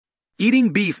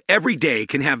Eating beef every day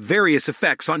can have various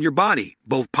effects on your body,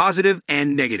 both positive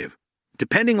and negative,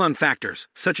 depending on factors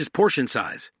such as portion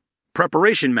size,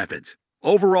 preparation methods,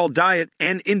 overall diet,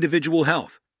 and individual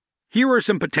health. Here are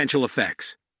some potential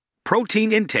effects.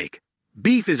 Protein intake.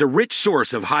 Beef is a rich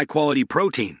source of high-quality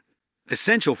protein,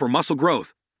 essential for muscle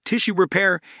growth, tissue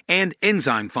repair, and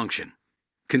enzyme function.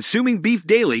 Consuming beef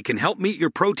daily can help meet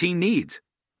your protein needs.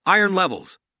 Iron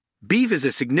levels. Beef is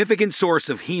a significant source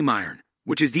of heme iron,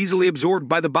 which is easily absorbed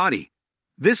by the body.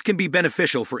 This can be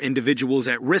beneficial for individuals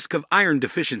at risk of iron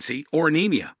deficiency or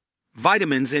anemia.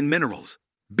 Vitamins and minerals.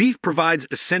 Beef provides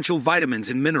essential vitamins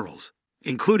and minerals,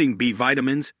 including B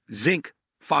vitamins, zinc,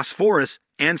 phosphorus,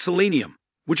 and selenium,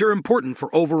 which are important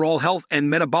for overall health and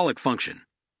metabolic function.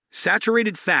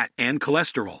 Saturated fat and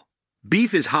cholesterol.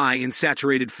 Beef is high in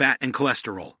saturated fat and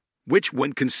cholesterol, which,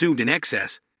 when consumed in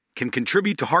excess, can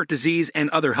contribute to heart disease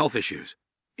and other health issues.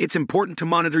 It's important to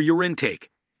monitor your intake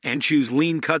and choose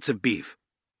lean cuts of beef.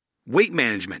 Weight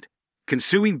management.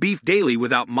 Consuming beef daily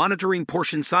without monitoring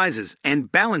portion sizes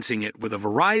and balancing it with a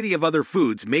variety of other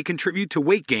foods may contribute to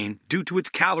weight gain due to its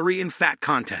calorie and fat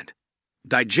content.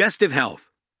 Digestive health.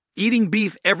 Eating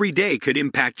beef every day could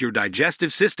impact your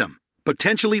digestive system,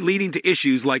 potentially leading to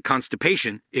issues like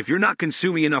constipation if you're not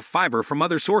consuming enough fiber from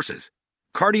other sources.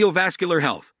 Cardiovascular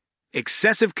health.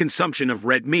 Excessive consumption of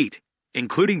red meat,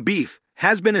 including beef,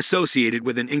 has been associated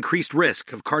with an increased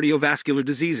risk of cardiovascular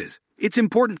diseases. It's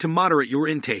important to moderate your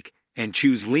intake and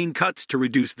choose lean cuts to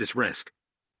reduce this risk.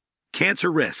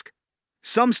 Cancer risk.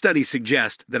 Some studies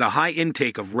suggest that a high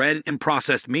intake of red and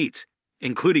processed meats,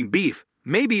 including beef,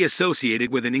 may be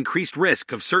associated with an increased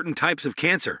risk of certain types of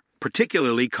cancer,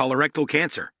 particularly colorectal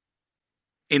cancer.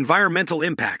 Environmental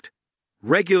impact.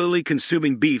 Regularly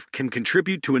consuming beef can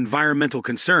contribute to environmental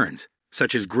concerns,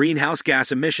 such as greenhouse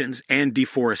gas emissions and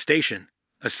deforestation,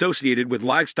 associated with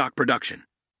livestock production.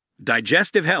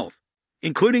 Digestive health.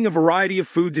 Including a variety of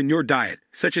foods in your diet,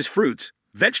 such as fruits,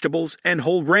 vegetables, and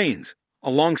whole grains,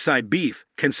 alongside beef,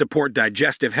 can support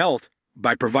digestive health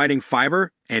by providing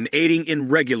fiber and aiding in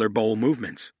regular bowel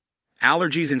movements.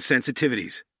 Allergies and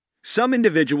sensitivities. Some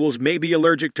individuals may be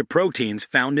allergic to proteins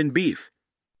found in beef,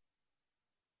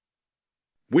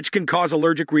 which can cause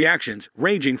allergic reactions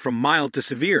ranging from mild to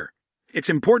severe. It's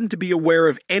important to be aware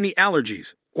of any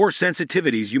allergies or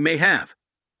sensitivities you may have.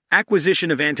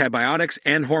 Acquisition of antibiotics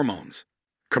and hormones.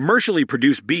 Commercially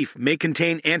produced beef may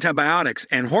contain antibiotics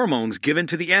and hormones given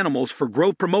to the animals for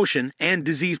growth promotion and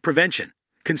disease prevention.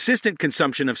 Consistent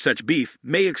consumption of such beef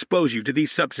may expose you to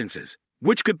these substances,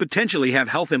 which could potentially have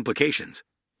health implications.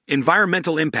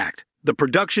 Environmental impact. The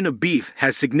production of beef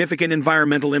has significant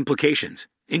environmental implications,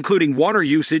 including water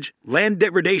usage, land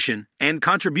degradation, and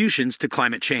contributions to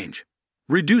climate change.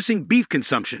 Reducing beef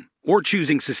consumption or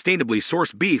choosing sustainably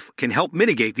sourced beef can help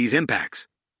mitigate these impacts.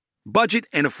 Budget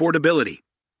and affordability.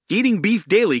 Eating beef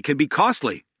daily can be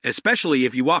costly, especially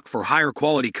if you opt for higher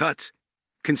quality cuts.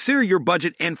 Consider your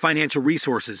budget and financial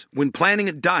resources when planning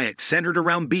a diet centered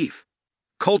around beef.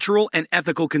 Cultural and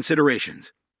ethical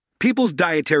considerations. People's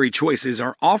dietary choices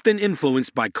are often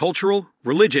influenced by cultural,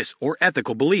 religious, or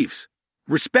ethical beliefs.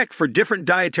 Respect for different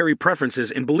dietary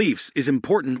preferences and beliefs is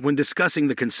important when discussing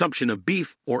the consumption of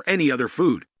beef or any other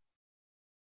food.